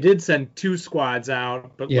I did send 2 squads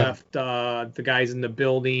out, but left the guys in the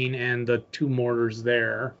building and the 2 mortars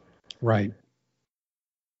there. Right.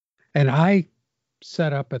 And I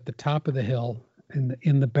set up at the top of the hill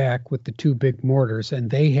in the back with the 2 big mortars, and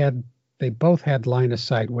they both had line of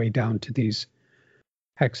sight way down to these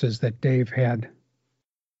hexes that Dave had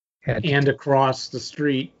and across the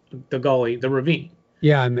street, the gully, the ravine.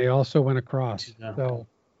 Yeah, and they also went across. So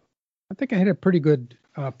I think I had a pretty good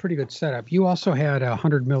setup. You also had a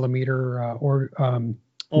 100 millimeter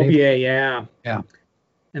OBA, yeah.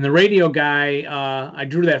 And the radio guy, I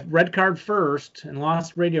drew that red card first and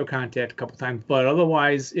lost radio contact a couple times, but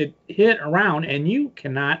otherwise it hit around, and you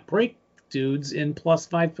cannot break dudes in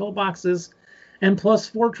 +5 pillboxes and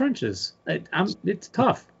 +4 trenches. It's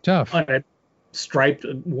tough. I striped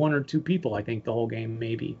 1 or 2 people, I think, the whole game,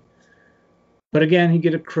 maybe. But again, he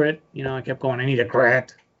get a crit. I kept going, I need a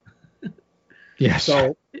crit. Yes.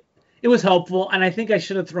 So it was helpful, and I think I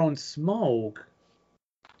should have thrown smoke.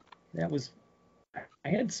 I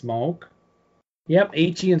had smoke. Yep,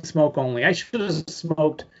 HE and smoke only. I should have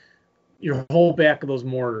smoked your whole back of those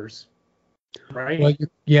mortars. Right? Well,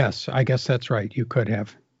 yes, I guess that's right. You could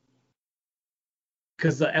have.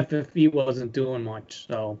 Because the FFE wasn't doing much,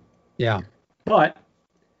 so. Yeah. But,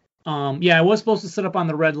 I was supposed to set up on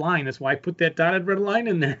the red line. That's why I put that dotted red line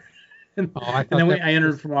in there. And then I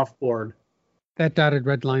entered from off board. That dotted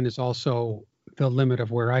red line is also the limit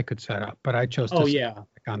of where I could set up, but I chose to set up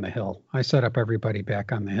back on the hill. I set up everybody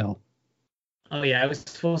back on the hill. Oh, yeah, I was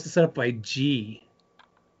supposed to set up by G.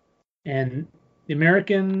 And the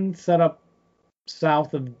American set up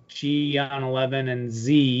south of G on 11 and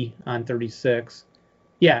Z on 36.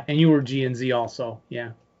 Yeah, and you were G and Z also,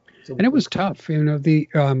 yeah. So, and it was tough, with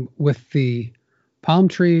the palm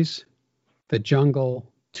trees, the jungle.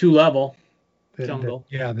 2 level. Jungle.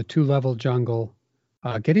 The 2-level jungle.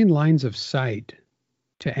 Getting lines of sight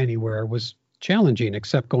to anywhere was challenging,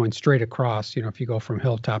 except going straight across. If you go from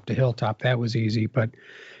hilltop to hilltop, that was easy. But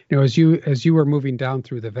as you were moving down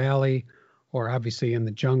through the valley, or obviously in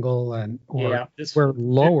the jungle, we're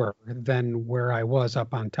lower than where I was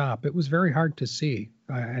up on top, it was very hard to see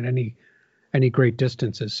at any great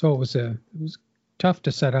distances. So it was tough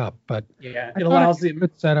to set up. But yeah, it allows the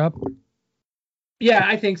good setup. Yeah,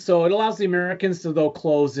 I think so. It allows the Americans to, though,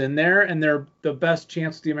 close in there, and the best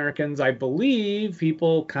chance of the Americans, I believe,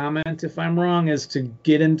 people comment if I'm wrong, is to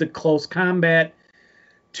get into close combat.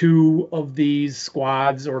 2 of these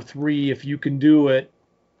squads, or 3 if you can do it,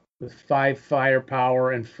 with 5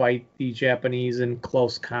 firepower and fight the Japanese in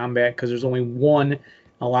close combat, because there's only 1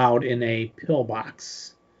 allowed in a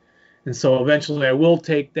pillbox. And so eventually I will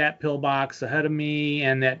take that pillbox ahead of me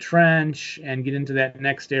and that trench and get into that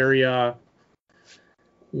next area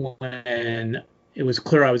when it was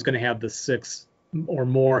clear I was going to have the 6 or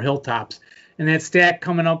more hilltops. And that stack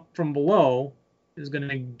coming up from below is going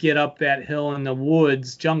to get up that hill in the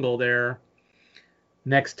woods jungle there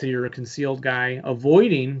next to your concealed guy,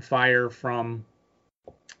 avoiding fire from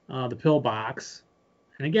the pillbox.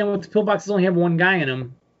 And again, with the pillboxes only have 1 guy in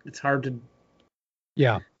them, it's hard to...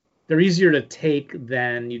 Yeah. They're easier to take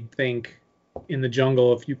than you'd think in the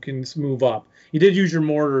jungle if you can move up. You did use your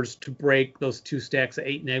mortars to break those 2 stacks of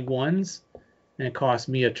 8 neg 1s, and it cost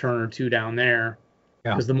me a turn or 2 down there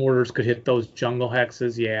because the mortars could hit those jungle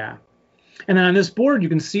hexes. Yeah. And then on this board, you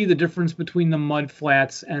can see the difference between the mud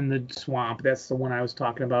flats and the swamp. That's the one I was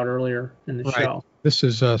talking about earlier in the show. This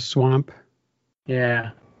is a swamp.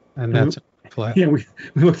 Yeah. And that's a flat. Yeah, we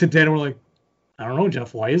looked at that and we're like, I don't know,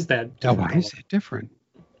 Jeff, why is that different? Why is it different?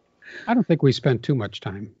 I don't think we spent too much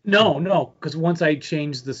time. No, because once I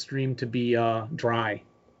changed the stream to be dry,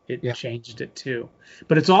 it changed it too.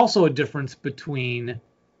 But it's also a difference between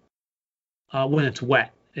when it's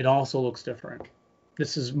wet. It also looks different.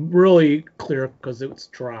 This is really clear because it's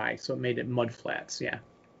dry, so it made it mud flats. Yeah.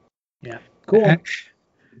 Cool.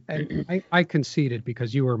 And I conceded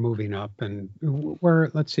because you were moving up, and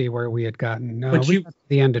let's see where we had gotten. But we got to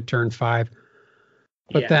the end of turn 5.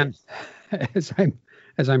 But then,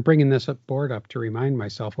 as I'm bringing this board up to remind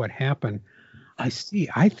myself what happened, I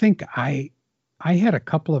think I had a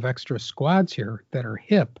couple of extra squads here that are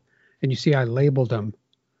hip, and you see I labeled them.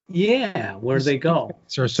 Yeah, where'd they go?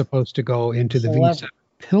 They're supposed to go into the V7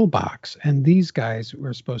 pillbox, and these guys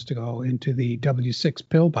were supposed to go into the W6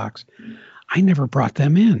 pillbox. I never brought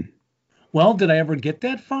them in. Well, did I ever get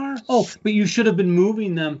that far? Oh, but you should have been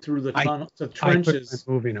moving them through the trenches.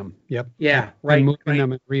 Moving them. Yep. Yeah, right. Moving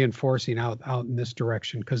them and reinforcing out in this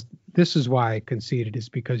direction, because this is why I conceded, is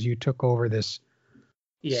because you took over this.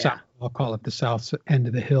 Yeah. I'll call it the south end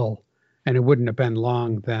of the hill, and it wouldn't have been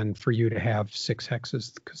long then for you to have 6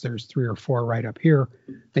 hexes, because there's 3 or 4 right up here,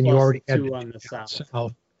 and you already had 2 on the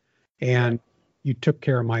south. And you took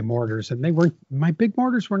care of my mortars, and my big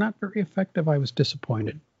mortars were not very effective. I was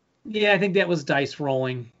disappointed. Yeah, I think that was dice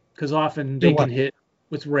rolling, because often they can hit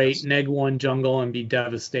with rate neg 1 jungle and be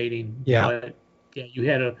devastating. Yeah. But yeah, you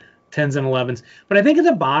had 10s and 11s. But I think at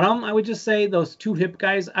the bottom, I would just say those 2 hip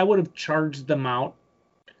guys, I would have charged them out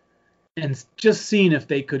and just seen if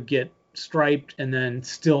they could get striped and then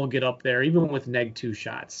still get up there, even with neg 2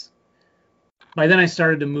 shots. By then I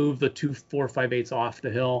started to move the 2 4-5-8s off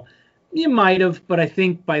the hill. You might have, but I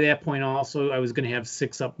think by that point also I was going to have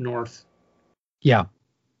 6 up north. Yeah.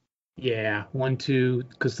 Yeah, 1, 2,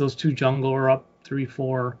 because those 2 jungle are up 3,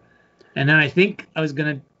 4. And then I think I was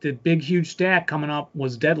going to, the big, huge stack coming up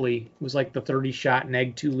was deadly. It was like the 30-shot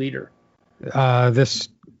neg 2 leader. This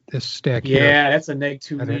stack here. Yeah, that's a neg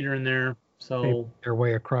 2 leader in there. So their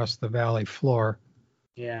way across the valley floor.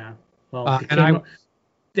 Yeah. Well,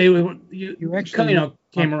 you actually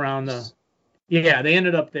came around the. Yeah, they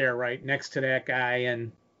ended up there, right next to that guy,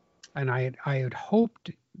 and I had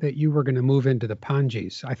hoped that you were going to move into the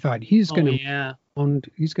Panjis. I thought he's going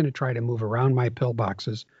to try to move around my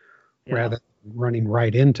pillboxes rather than running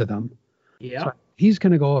right into them. Yeah. So he's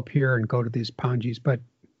going to go up here and go to these Panjis, but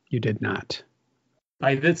you did not.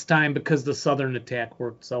 By this time, because the southern attack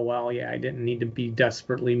worked so well, I didn't need to be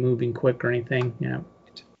desperately moving quick or anything. Yeah.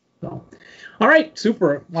 So, all right,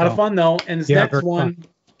 super. A lot of fun though. And this next one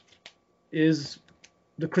is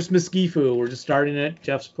the Christmas Gifu. We're just starting it.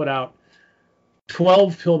 Jeff's put out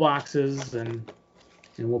 12 pillboxes, and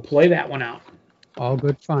we'll play that one out. All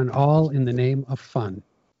good fun. All in the name of fun.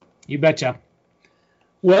 You betcha.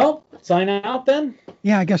 Well, sign out then.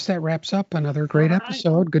 Yeah, I guess that wraps up another great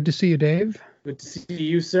episode. Good to see you, Dave. Good to see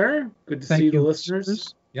you, sir. Good to see the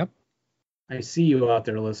listeners. Yep. I see you out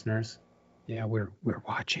there, listeners. Yeah, we're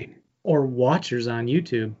watching. or watchers on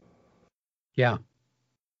YouTube. Yeah.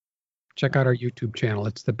 Check out our YouTube channel.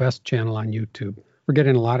 It's the best channel on YouTube. We're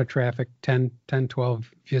getting a lot of traffic, 10,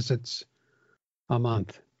 12 visits a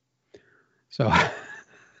month. So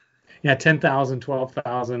Yeah, 10,000,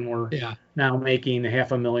 12,000. We're yeah. now making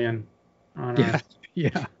 500,000 on Yeah.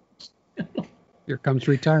 Yeah. Here comes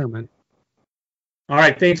retirement. All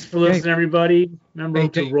right. Thanks for listening, everybody. Remember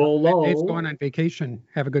to Dave, roll low. Dave's going on vacation.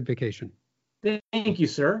 Have a good vacation. Thank you,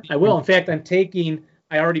 sir. I will. In fact,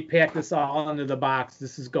 I already packed this all into the box.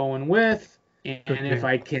 This is going with, and if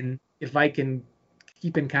I can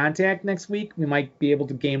keep in contact next week, we might be able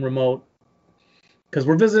to game remote, because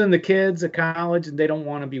we're visiting the kids at college and they don't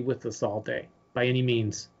want to be with us all day by any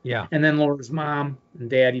means. Yeah. And then Laura's mom and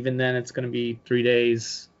dad, even then it's going to be 3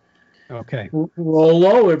 days. Okay. Roll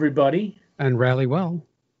low, everybody. And rally well,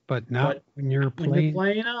 but not when you're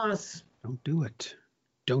playing us. Don't do it.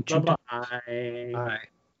 Don't you? Bye-bye. Bye.